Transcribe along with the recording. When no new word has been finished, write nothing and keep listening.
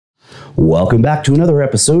Welcome back to another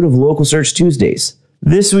episode of Local Search Tuesdays.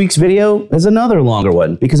 This week's video is another longer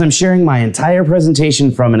one because I'm sharing my entire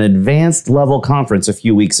presentation from an advanced level conference a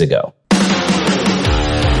few weeks ago.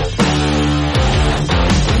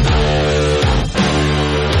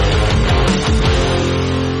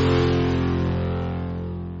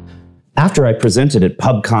 After I presented at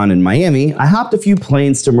PubCon in Miami, I hopped a few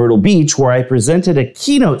planes to Myrtle Beach where I presented a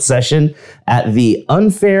keynote session at the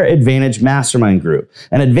Unfair Advantage Mastermind Group,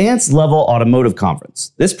 an advanced level automotive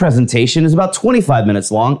conference. This presentation is about 25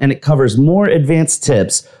 minutes long and it covers more advanced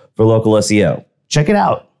tips for local SEO. Check it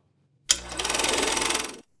out.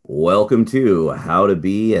 Welcome to How to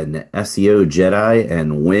Be an SEO Jedi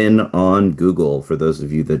and Win on Google. For those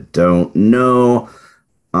of you that don't know,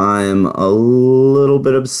 I'm a little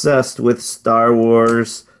bit obsessed with Star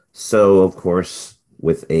Wars, so of course,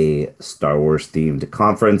 with a Star Wars themed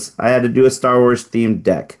conference, I had to do a Star Wars themed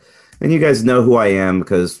deck. And you guys know who I am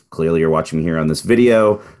because clearly you're watching me here on this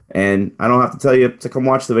video, and I don't have to tell you to come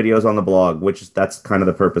watch the videos on the blog, that's kind of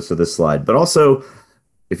the purpose of this slide. But also,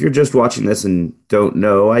 if you're just watching this and don't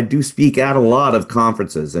know, I do speak at a lot of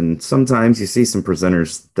conferences, and sometimes you see some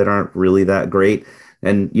presenters that aren't really that great.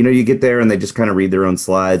 And, you get there and they just kind of read their own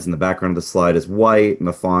slides and the background of the slide is white and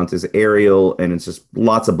the font is Arial and it's just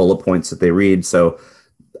lots of bullet points that they read. So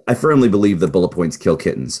I firmly believe that bullet points kill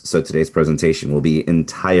kittens. So today's presentation will be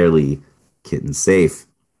entirely kitten safe.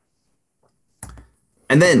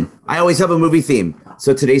 And then I always have a movie theme.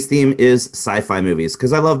 So today's theme is sci-fi movies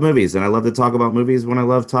because I love movies and I love to talk about movies when I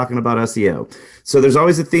love talking about SEO. So there's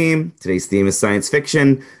always a theme. Today's theme is science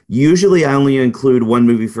fiction. Usually I only include one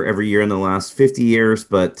movie for every year in the last 50 years,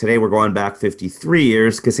 but today we're going back 53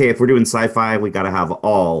 years because, hey, if we're doing sci-fi, we got to have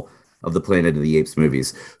all of the Planet of the Apes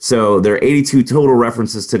movies. So there are 82 total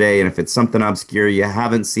references today, and if it's something obscure you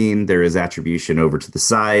haven't seen, there is attribution over to the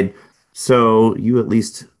side. So you at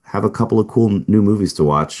least have a couple of cool new movies to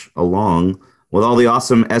watch along with all the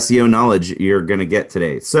awesome SEO knowledge you're going to get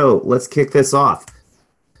today. So let's kick this off.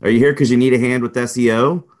 Are you here because you need a hand with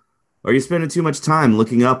SEO? Or are you spending too much time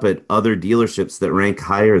looking up at other dealerships that rank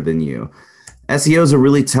higher than you? SEO is a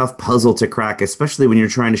really tough puzzle to crack, especially when you're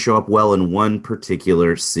trying to show up well in one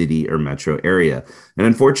particular city or metro area. And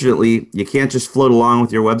unfortunately, you can't just float along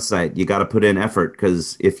with your website. You got to put in effort,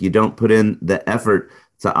 because if you don't put in the effort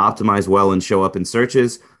to optimize well and show up in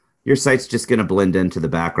searches, your site's just going to blend into the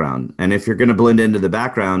background. And if you're going to blend into the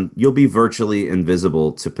background, you'll be virtually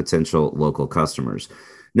invisible to potential local customers.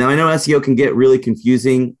 Now, I know SEO can get really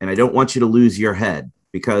confusing, and I don't want you to lose your head,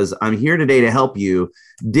 because I'm here today to help you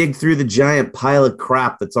dig through the giant pile of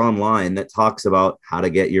crap that's online that talks about how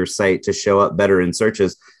to get your site to show up better in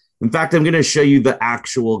searches. In fact, I'm going to show you the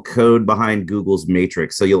actual code behind Google's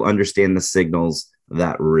matrix so you'll understand the signals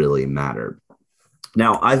that really matter.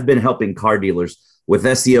 Now, I've been helping car dealers with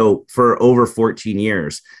SEO for over 14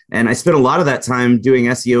 years. And I spent a lot of that time doing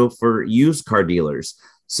SEO for used car dealers.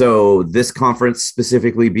 So this conference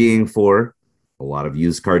specifically being for a lot of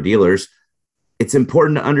used car dealers, it's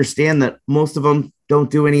important to understand that most of them don't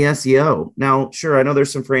do any SEO. Now, sure, I know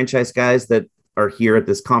there's some franchise guys that are here at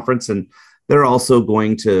this conference, and they're also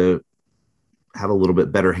going to have a little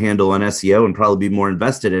bit better handle on SEO and probably be more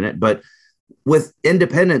invested in it. But with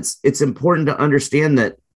independents, it's important to understand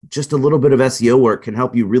that just a little bit of SEO work can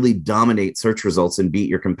help you really dominate search results and beat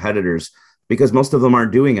your competitors, because most of them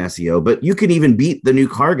aren't doing SEO, but you can even beat the new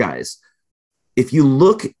car guys. If you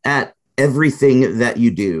look at everything that you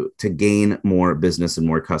do to gain more business and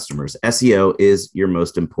more customers, SEO is your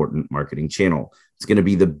most important marketing channel. It's going to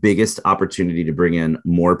be the biggest opportunity to bring in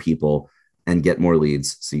more people and get more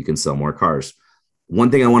leads so you can sell more cars. One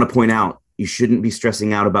thing I want to point out, you shouldn't be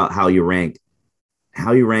stressing out about how you rank.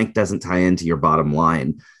 How you rank doesn't tie into your bottom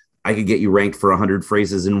line. I could get you ranked for 100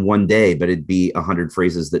 phrases in one day, but it'd be 100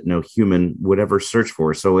 phrases that no human would ever search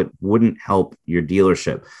for. So it wouldn't help your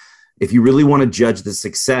dealership. If you really want to judge the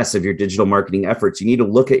success of your digital marketing efforts, you need to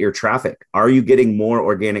look at your traffic. Are you getting more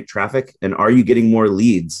organic traffic? And are you getting more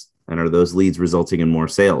leads? And are those leads resulting in more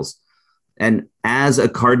sales? And as a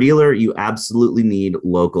car dealer, you absolutely need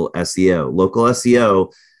local SEO. Local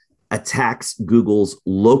SEO attacks Google's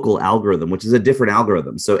local algorithm, which is a different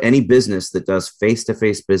algorithm. So any business that does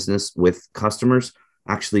face-to-face business with customers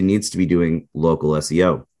actually needs to be doing local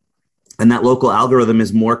SEO. And that local algorithm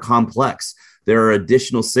is more complex. There are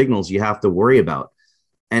additional signals you have to worry about.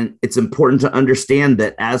 And it's important to understand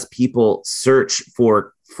that as people search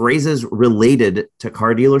for phrases related to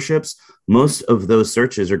car dealerships, most of those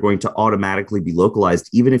searches are going to automatically be localized,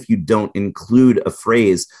 even if you don't include a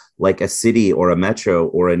phrase like a city or a metro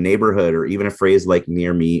or a neighborhood, or even a phrase like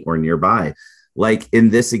near me or nearby. Like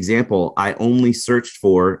in this example, I only searched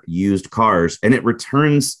for used cars and it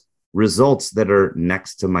returns results that are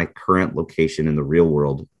next to my current location in the real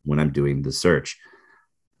world when I'm doing the search.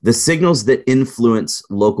 The signals that influence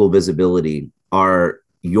local visibility are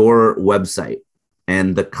your website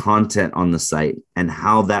and the content on the site and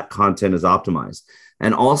how that content is optimized.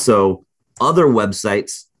 And also other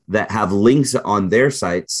websites that have links on their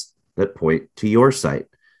sites that point to your site.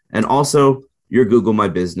 And also your Google My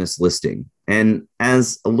Business listing. And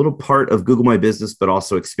as a little part of Google My Business, but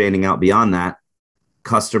also expanding out beyond that,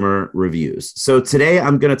 customer reviews. So today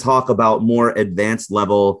I'm going to talk about more advanced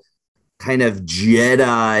level, kind of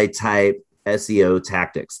Jedi type SEO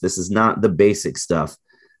tactics. This is not the basic stuff.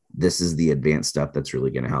 This is the advanced stuff that's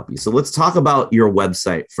really going to help you. So let's talk about your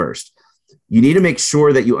website first. You need to make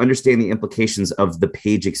sure that you understand the implications of the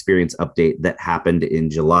page experience update that happened in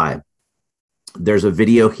July. There's a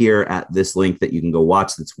video here at this link that you can go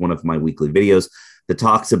watch. That's one of my weekly videos that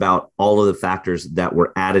talks about all of the factors that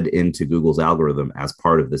were added into Google's algorithm as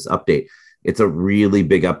part of this update. It's a really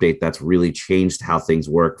big update that's really changed how things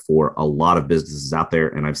work for a lot of businesses out there.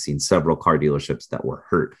 And I've seen several car dealerships that were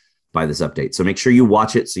hurt by this update. So make sure you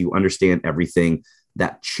watch it so you understand everything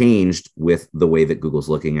that changed with the way that Google's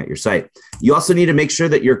looking at your site. You also need to make sure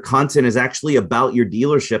that your content is actually about your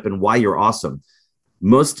dealership and why you're awesome.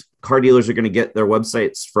 Most car dealers are going to get their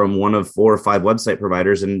websites from one of 4 or 5 website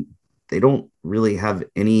providers, and they don't really have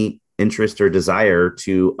any interest or desire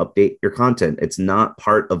to update your content. It's not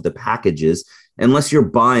part of the packages. Unless you're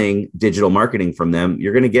buying digital marketing from them,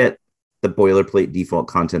 you're going to get the boilerplate default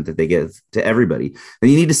content that they give to everybody.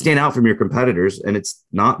 And you need to stand out from your competitors. And it's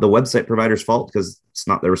not the website provider's fault because it's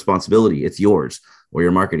not their responsibility. It's yours or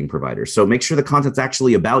your marketing provider. So make sure the content's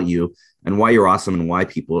actually about you and why you're awesome and why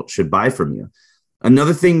people should buy from you.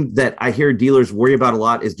 Another thing that I hear dealers worry about a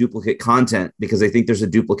lot is duplicate content because they think there's a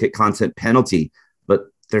duplicate content penalty, but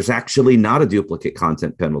there's actually not a duplicate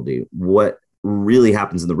content penalty. What really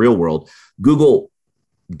happens in the real world, Google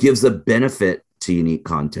gives a benefit to unique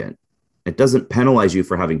content. It doesn't penalize you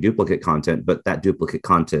for having duplicate content, but that duplicate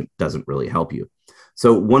content doesn't really help you.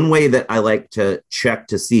 So one way that I like to check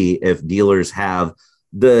to see if dealers have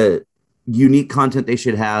the unique content they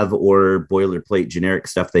should have or boilerplate generic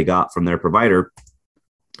stuff they got from their provider,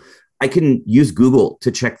 I can use Google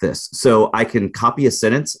to check this. So I can copy a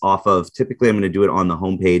sentence off of, typically I'm going to do it on the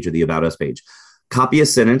homepage or the About Us page. Copy a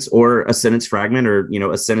sentence or a sentence fragment or,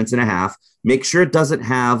 a sentence and a half. Make sure it doesn't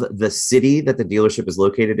have the city that the dealership is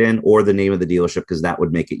located in or the name of the dealership because that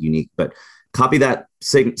would make it unique. But copy that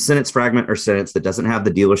sentence fragment or sentence that doesn't have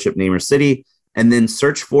the dealership name or city, and then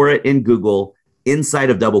search for it in Google inside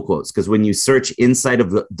of double quotes. Because when you search inside of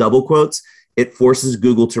the double quotes, it forces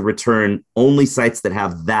Google to return only sites that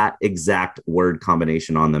have that exact word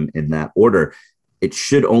combination on them in that order. It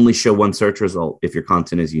should only show one search result if your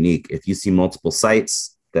content is unique. If you see multiple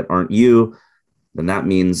sites that aren't you, then that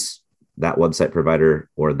means that website provider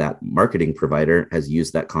or that marketing provider has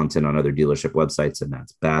used that content on other dealership websites, and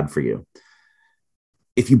that's bad for you.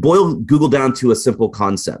 If you boil Google down to a simple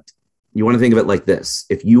concept, you want to think of it like this.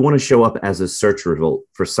 If you want to show up as a search result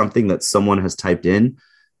for something that someone has typed in,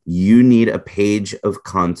 you need a page of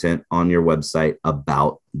content on your website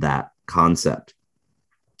about that concept.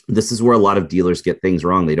 This is where a lot of dealers get things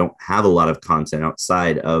wrong. They don't have a lot of content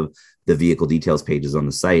outside of the vehicle details pages on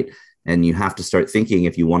the site. And you have to start thinking,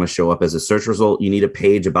 if you want to show up as a search result, you need a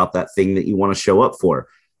page about that thing that you want to show up for.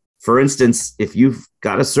 For instance, if you've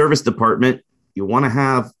got a service department, you want to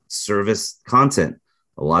have service content.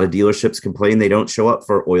 A lot of dealerships complain they don't show up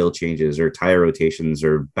for oil changes or tire rotations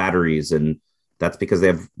or batteries. And that's because they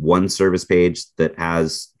have one service page that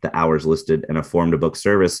has the hours listed and a form to book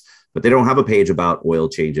service, but they don't have a page about oil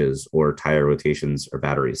changes or tire rotations or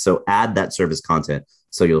batteries. So add that service content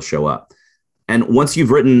so you'll show up. And once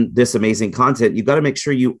you've written this amazing content, you've got to make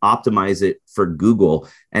sure you optimize it for Google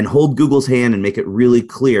and hold Google's hand and make it really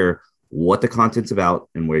clear what the content's about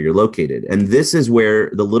and where you're located. And this is where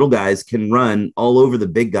the little guys can run all over the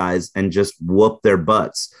big guys and just whoop their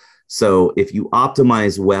butts. So if you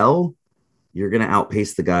optimize well, you're going to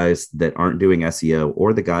outpace the guys that aren't doing SEO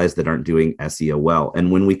or the guys that aren't doing SEO well.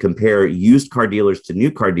 And when we compare used car dealers to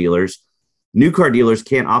new car dealers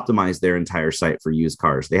can't optimize their entire site for used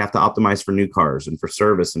cars. They have to optimize for new cars and for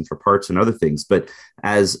service and for parts and other things. But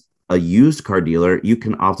as a used car dealer, you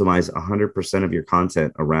can optimize 100% of your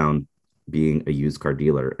content around being a used car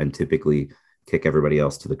dealer and typically kick everybody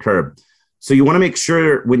else to the curb. So you want to make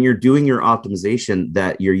sure when you're doing your optimization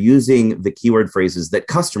that you're using the keyword phrases that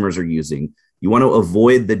customers are using. You want to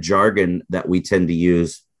avoid the jargon that we tend to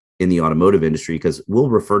use in the automotive industry because we'll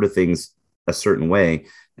refer to things a certain way,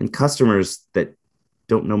 and customers that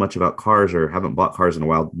don't know much about cars or haven't bought cars in a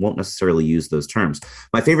while won't necessarily use those terms.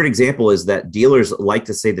 My favorite example is that dealers like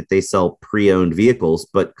to say that they sell pre-owned vehicles,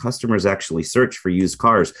 but customers actually search for used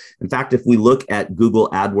cars. In fact, if we look at Google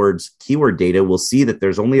AdWords keyword data, we'll see that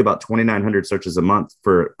there's only about 2,900 searches a month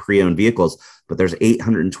for pre-owned vehicles, but there's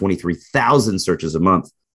 823,000 searches a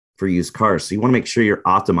month for used cars. So you want to make sure you're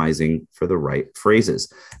optimizing for the right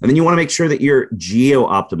phrases. And then you want to make sure that you're geo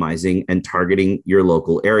optimizing and targeting your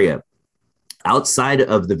local area. Outside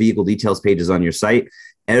of the vehicle details pages on your site,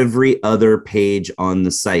 every other page on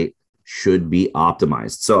the site should be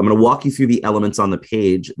optimized. So I'm going to walk you through the elements on the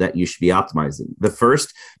page that you should be optimizing. The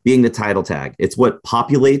first being the title tag. It's what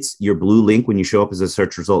populates your blue link when you show up as a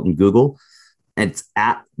search result in Google. And it's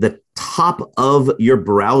at the top of your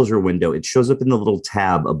browser window. It shows up in the little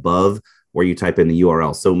tab above where you type in the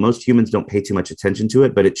URL. So most humans don't pay too much attention to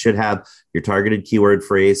it, but it should have your targeted keyword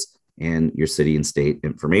phrase and your city and state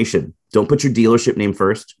information. Don't put your dealership name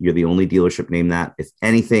first. You're the only dealership name that. If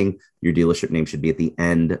anything, your dealership name should be at the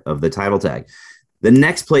end of the title tag. The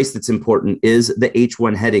next place that's important is the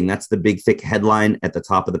H1 heading. That's the big, thick headline at the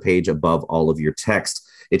top of the page above all of your text.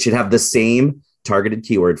 It should have the same targeted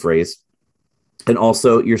keyword phrase and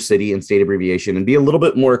also your city and state abbreviation, and be a little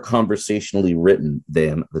bit more conversationally written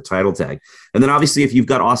than the title tag. And then obviously, if you've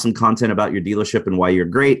got awesome content about your dealership and why you're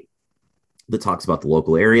great that talks about the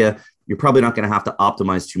local area, you're probably not going to have to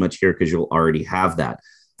optimize too much here because you'll already have that.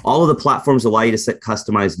 All of the platforms allow you to set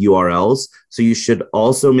customized URLs. So you should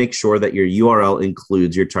also make sure that your URL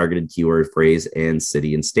includes your targeted keyword phrase and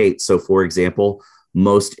city and state. So for example,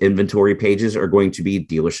 most inventory pages are going to be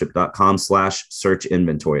dealership.com/search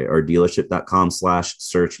inventory or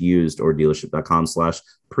dealership.com/search used or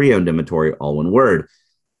dealership.com/pre-owned inventory, all one word.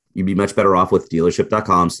 You'd be much better off with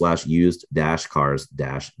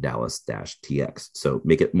dealership.com/used-cars-dallas-tx. So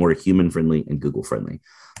make it more human friendly and Google friendly.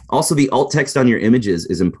 Also, the alt text on your images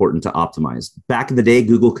is important to optimize. Back in the day,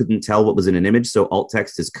 Google couldn't tell what was in an image. So alt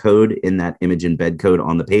text is code in that image embed code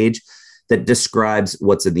on the page that describes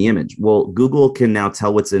what's in the image. Well, Google can now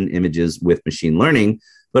tell what's in images with machine learning,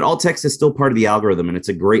 but alt text is still part of the algorithm, and it's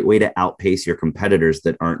a great way to outpace your competitors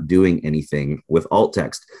that aren't doing anything with alt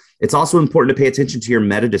text. It's also important to pay attention to your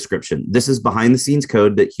meta description. This is behind the scenes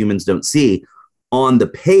code that humans don't see on the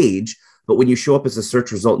page, but when you show up as a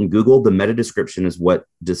search result in Google, the meta description is what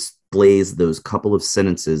displays those couple of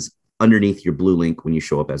sentences underneath your blue link when you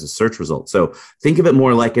show up as a search result. So think of it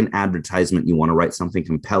more like an advertisement. You want to write something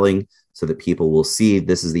compelling so that people will see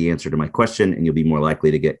this is the answer to my question, and you'll be more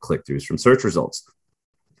likely to get click-throughs from search results.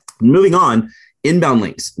 Moving on, inbound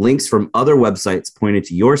links. Links from other websites pointed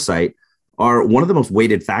to your site are one of the most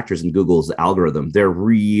weighted factors in Google's algorithm. They're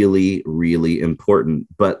really, really important,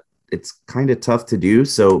 but it's kind of tough to do.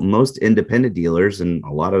 So most independent dealers and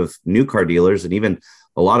a lot of new car dealers and even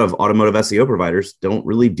a lot of automotive SEO providers don't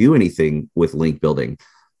really do anything with link building.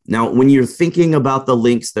 Now, when you're thinking about the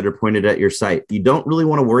links that are pointed at your site, you don't really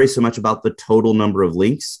want to worry so much about the total number of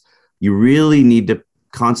links. You really need to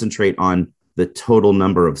concentrate on the total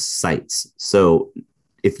number of sites. So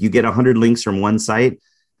if you get 100 links from one site,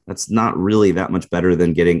 that's not really that much better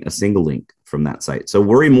than getting a single link from that site. So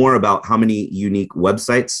worry more about how many unique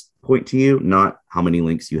websites point to you, not how many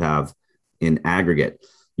links you have in aggregate.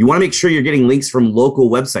 You want to make sure you're getting links from local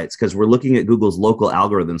websites because we're looking at Google's local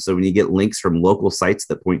algorithm. So when you get links from local sites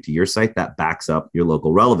that point to your site, that backs up your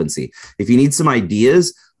local relevancy. If you need some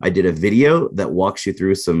ideas, I did a video that walks you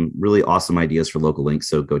through some really awesome ideas for local links.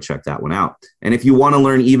 So go check that one out. And if you want to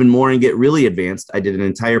learn even more and get really advanced, I did an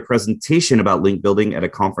entire presentation about link building at a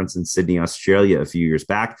conference in Sydney, Australia a few years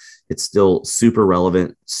back. It's still super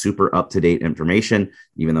relevant, super up-to-date information,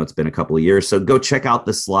 even though it's been a couple of years. So go check out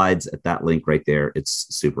the slides at that link right there. It's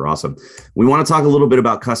super awesome. We want to talk a little bit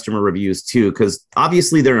about customer reviews too, because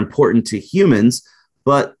obviously they're important to humans,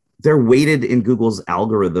 but they're weighted in Google's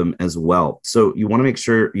algorithm as well. So you want to make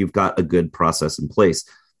sure you've got a good process in place.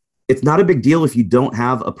 It's not a big deal if you don't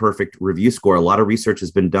have a perfect review score. A lot of research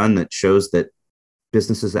has been done that shows that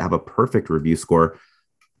businesses that have a perfect review score,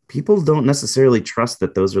 people don't necessarily trust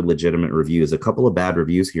that those are legitimate reviews. A couple of bad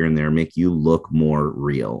reviews here and there make you look more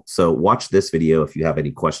real. So watch this video if you have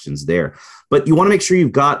any questions there. But you want to make sure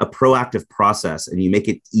you've got a proactive process and you make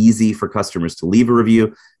it easy for customers to leave a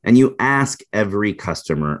review and you ask every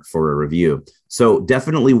customer for a review. So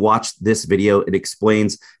definitely watch this video. It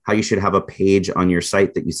explains how you should have a page on your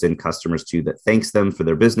site that you send customers to that thanks them for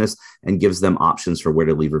their business and gives them options for where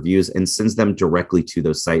to leave reviews and sends them directly to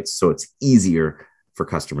those sites so it's easier for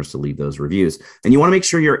customers to leave those reviews. And you want to make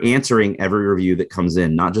sure you're answering every review that comes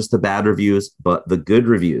in, not just the bad reviews, but the good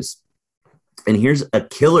reviews. And here's a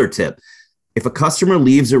killer tip. If a customer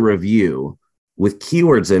leaves a review, with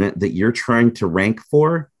keywords in it that you're trying to rank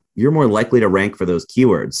for, you're more likely to rank for those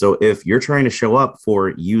keywords. So if you're trying to show up for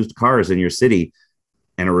used cars in your city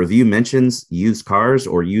and a review mentions used cars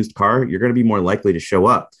or used car, you're going to be more likely to show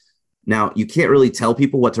up. Now, you can't really tell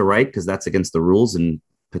people what to write because that's against the rules and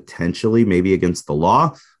potentially maybe against the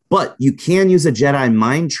law, but you can use a Jedi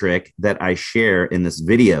mind trick that I share in this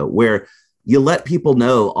video where you let people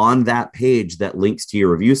know on that page that links to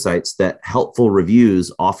your review sites that helpful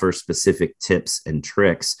reviews offer specific tips and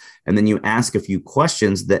tricks. And then you ask a few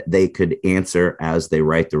questions that they could answer as they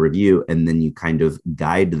write the review. And then you kind of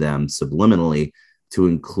guide them subliminally to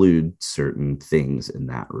include certain things in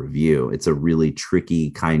that review. It's a really tricky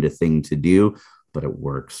kind of thing to do, but it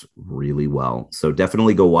works really well. So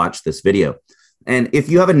definitely go watch this video. And if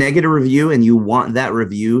you have a negative review and you want that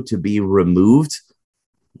review to be removed,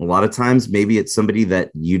 a lot of times, maybe it's somebody that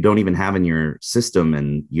you don't even have in your system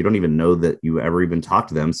and you don't even know that you ever even talked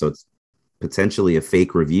to them. So it's potentially a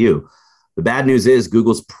fake review. The bad news is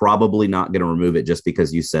Google's probably not going to remove it just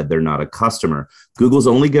because you said they're not a customer. Google's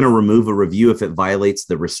only going to remove a review if it violates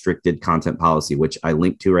the restricted content policy, which I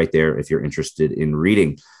link to right there if you're interested in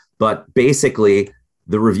reading. But basically,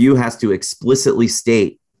 the review has to explicitly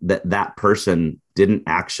state that that person didn't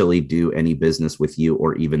actually do any business with you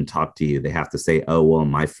or even talk to you. They have to say, oh, well,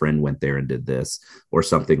 my friend went there and did this or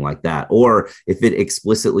something like that. Or if it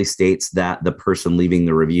explicitly states that the person leaving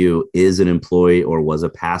the review is an employee or was a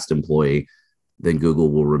past employee, then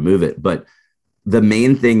Google will remove it. But the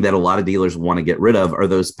main thing that a lot of dealers want to get rid of are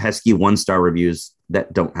those pesky one-star reviews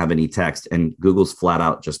that don't have any text, and Google's flat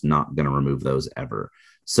out just not going to remove those ever.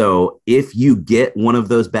 So if you get one of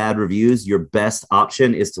those bad reviews, your best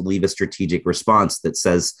option is to leave a strategic response that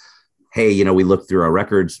says, hey, we looked through our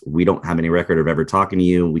records. We don't have any record of ever talking to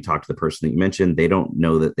you. We talked to the person that you mentioned. They don't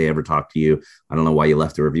know that they ever talked to you. I don't know why you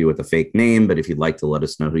left a review with a fake name, but if you'd like to let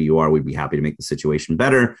us know who you are, we'd be happy to make the situation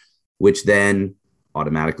better, which then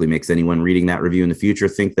automatically makes anyone reading that review in the future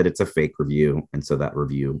think that it's a fake review. And so that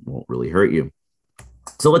review won't really hurt you.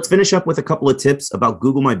 So let's finish up with a couple of tips about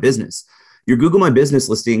Google My Business. Your Google My Business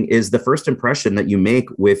listing is the first impression that you make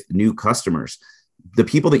with new customers. The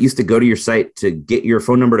people that used to go to your site to get your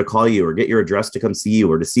phone number to call you or get your address to come see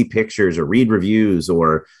you or to see pictures or read reviews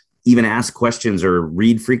or even ask questions or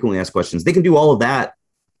read frequently asked questions, they can do all of that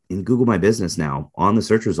in Google My Business now on the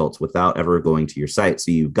search results without ever going to your site. So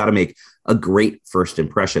you've got to make a great first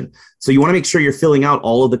impression. So you want to make sure you're filling out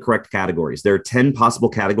all of the correct categories. There are 10 possible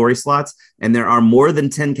category slots, and there are more than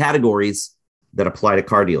 10 categories that apply to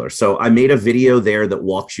car dealers. So I made a video there that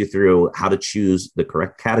walks you through how to choose the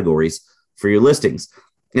correct categories for your listings.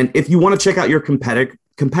 And if you want to check out your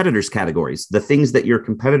competitors' categories, the things that your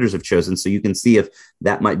competitors have chosen, so you can see if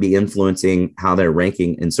that might be influencing how they're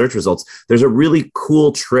ranking in search results, there's a really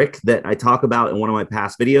cool trick that I talk about in one of my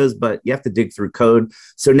past videos, but you have to dig through code.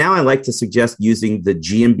 So now I like to suggest using the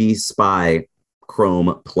GMB Spy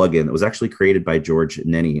Chrome plugin that was actually created by George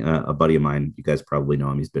Nenny, a buddy of mine. You guys probably know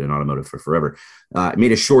him. He's been in automotive for forever. I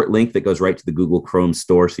made a short link that goes right to the Google Chrome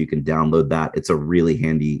store, so you can download that. It's a really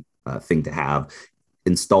handy thing to have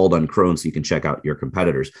installed on Chrome so you can check out your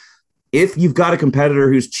competitors. If you've got a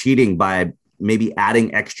competitor who's cheating by maybe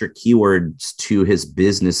adding extra keywords to his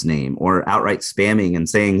business name or outright spamming and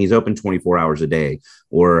saying he's open 24 hours a day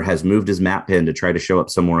or has moved his map pin to try to show up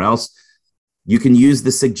somewhere else, you can use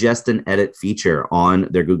the suggest and edit feature on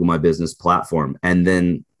their Google My Business platform. And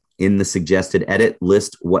then in the suggested edit,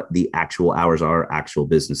 list what the actual hours are, actual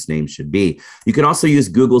business name should be. You can also use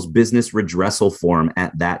Google's business redressal form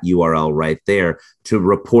at that URL right there to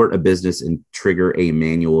report a business and trigger a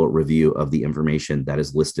manual review of the information that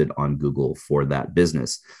is listed on Google for that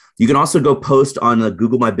business. You can also go post on the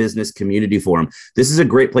Google My Business community forum. This is a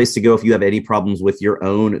great place to go if you have any problems with your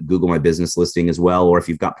own Google My Business listing as well, or if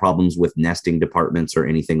you've got problems with nesting departments or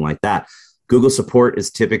anything like that. Google support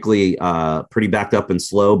is typically pretty backed up and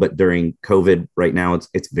slow, but during COVID right now,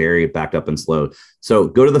 it's very backed up and slow. So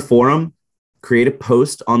go to the forum, create a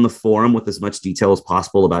post on the forum with as much detail as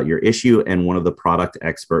possible about your issue, and one of the product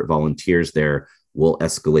expert volunteers there will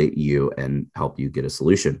escalate you and help you get a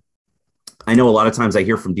solution. I know a lot of times I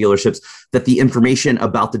hear from dealerships that the information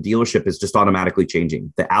about the dealership is just automatically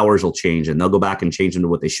changing. The hours will change and they'll go back and change them to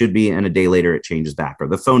what they should be. And a day later it changes back, or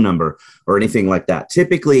the phone number or anything like that.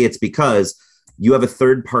 Typically it's because you have a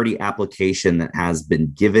third-party application that has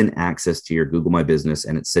been given access to your Google My Business,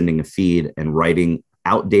 and it's sending a feed and writing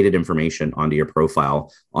outdated information onto your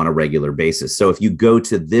profile on a regular basis. So if you go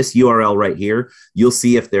to this URL right here, you'll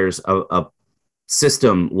see if there's a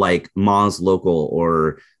system like Moz Local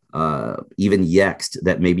or even Yext,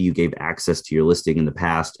 that maybe you gave access to your listing in the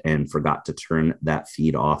past and forgot to turn that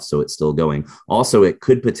feed off so it's still going. Also, it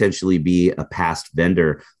could potentially be a past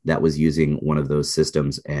vendor that was using one of those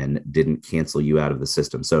systems and didn't cancel you out of the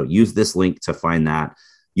system. So use this link to find that.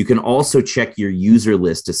 You can also check your user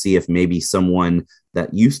list to see if maybe someone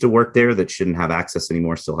that used to work there that shouldn't have access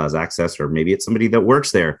anymore still has access, or maybe it's somebody that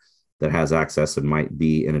works there that has access and might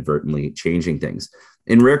be inadvertently changing things.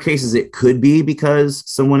 In rare cases, it could be because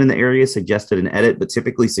someone in the area suggested an edit, but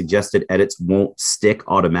typically suggested edits won't stick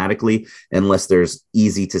automatically unless there's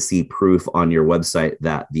easy to see proof on your website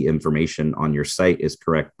that the information on your site is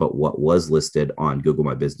correct, but what was listed on Google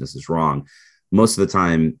My Business is wrong. Most of the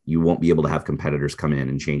time, you won't be able to have competitors come in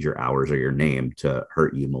and change your hours or your name to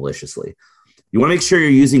hurt you maliciously. You want to make sure you're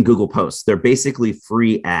using Google Posts. They're basically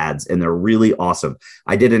free ads and they're really awesome.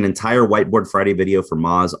 I did an entire Whiteboard Friday video for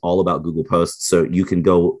Moz all about Google Posts. So you can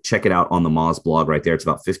go check it out on the Moz blog right there. It's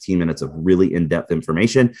about 15 minutes of really in-depth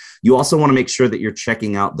information. You also want to make sure that you're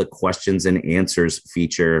checking out the questions and answers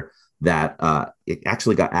feature that it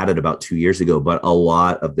actually got added about 2 years ago, but a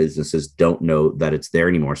lot of businesses don't know that it's there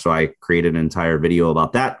anymore. So I created an entire video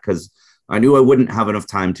about that because I knew I wouldn't have enough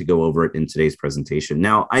time to go over it in today's presentation.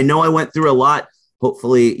 Now, I know I went through a lot.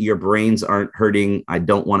 Hopefully your brains aren't hurting. I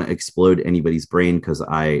don't want to explode anybody's brain because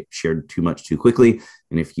I shared too much too quickly.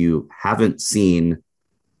 And if you haven't seen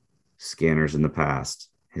Scanners in the past,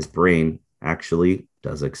 his brain actually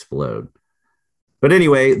does explode. But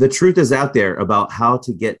anyway, the truth is out there about how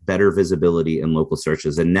to get better visibility in local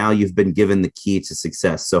searches. And now you've been given the key to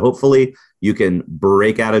success. So hopefully you can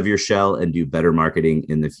break out of your shell and do better marketing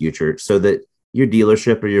in the future so that your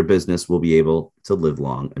dealership or your business will be able to live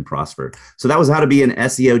long and prosper. So that was how to be an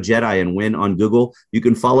SEO Jedi and win on Google. You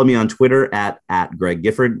can follow me on Twitter at Greg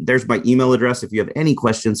Gifford. There's my email address. If you have any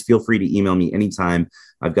questions, feel free to email me anytime.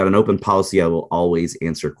 I've got an open policy. I will always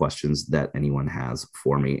answer questions that anyone has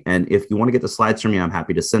for me. And if you want to get the slides from me, I'm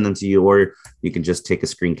happy to send them to you, or you can just take a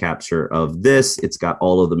screen capture of this. It's got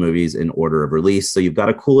all of the movies in order of release. So you've got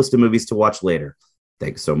a cool list of movies to watch later.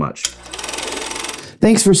 Thanks so much.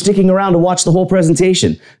 Thanks for sticking around to watch the whole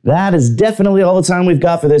presentation. That is definitely all the time we've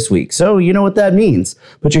got for this week. So you know what that means.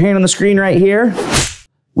 Put your hand on the screen right here.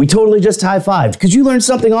 We totally just high-fived because you learned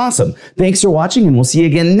something awesome. Thanks for watching, and we'll see you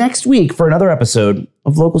again next week for another episode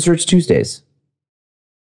of Local Search Tuesdays.